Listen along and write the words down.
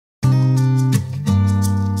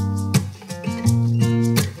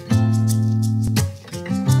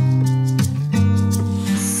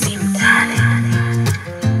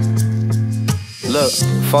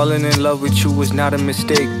Falling in love with you was not a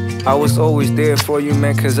mistake. I was always there for you,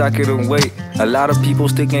 man, cause I couldn't wait. A lot of people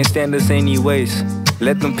still can't stand us anyways.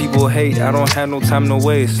 Let them people hate, I don't have no time to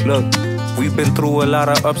waste. Look, we've been through a lot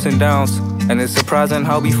of ups and downs, and it's surprising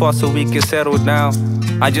how we fought so we can settle down.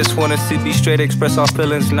 I just want us to be straight, express our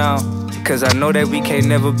feelings now, cause I know that we can't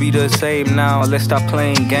never be the same now. Let's stop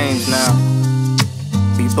playing games now.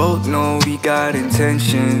 We both know we got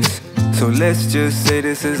intentions, so let's just say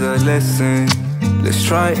this is a lesson. Let's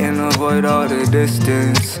try and avoid all the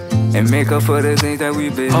distance, and make up for the things that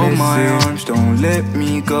we've been missing. Hold my arms, don't let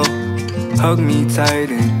me go. Hug me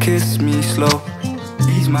tight and kiss me slow.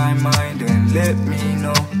 Ease my mind and let me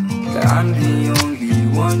know that I'm the only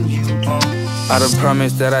one you own. I done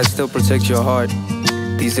promise that I'd still protect your heart.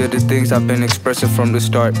 These are the things I've been expressing from the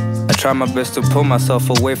start. I try my best to pull myself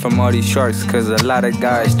away from all these sharks, cause a lot of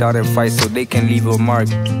guys start in fights so they can leave a mark.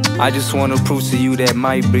 I just wanna prove to you that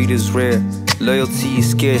my breed is rare. Loyalty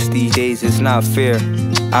is scarce these days, it's not fair.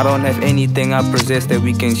 I don't have anything I possess that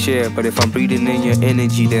we can share, but if I'm breathing in your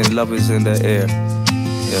energy, then love is in the air.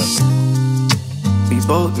 Yeah. We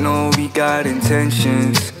both know we got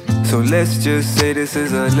intentions, so let's just say this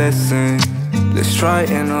is a lesson. Let's try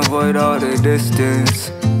and avoid all the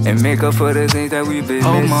distance, and make up for the things that we've been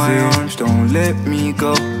missing. Hold my arms, don't let me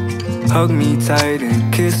go. Hug me tight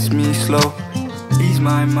and kiss me slow. Ease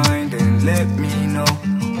my mind and let me know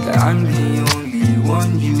that I'm the only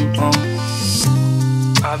one you own.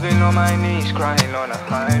 I've been on my knees crying on a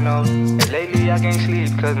high note, and lately I can't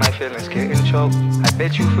sleep cause my feelings getting choked. I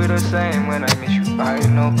bet you feel the same when I miss you, I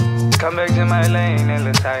know. Come back to my lane and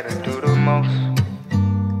let's hide and do the most.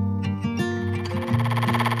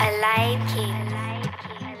 I like it.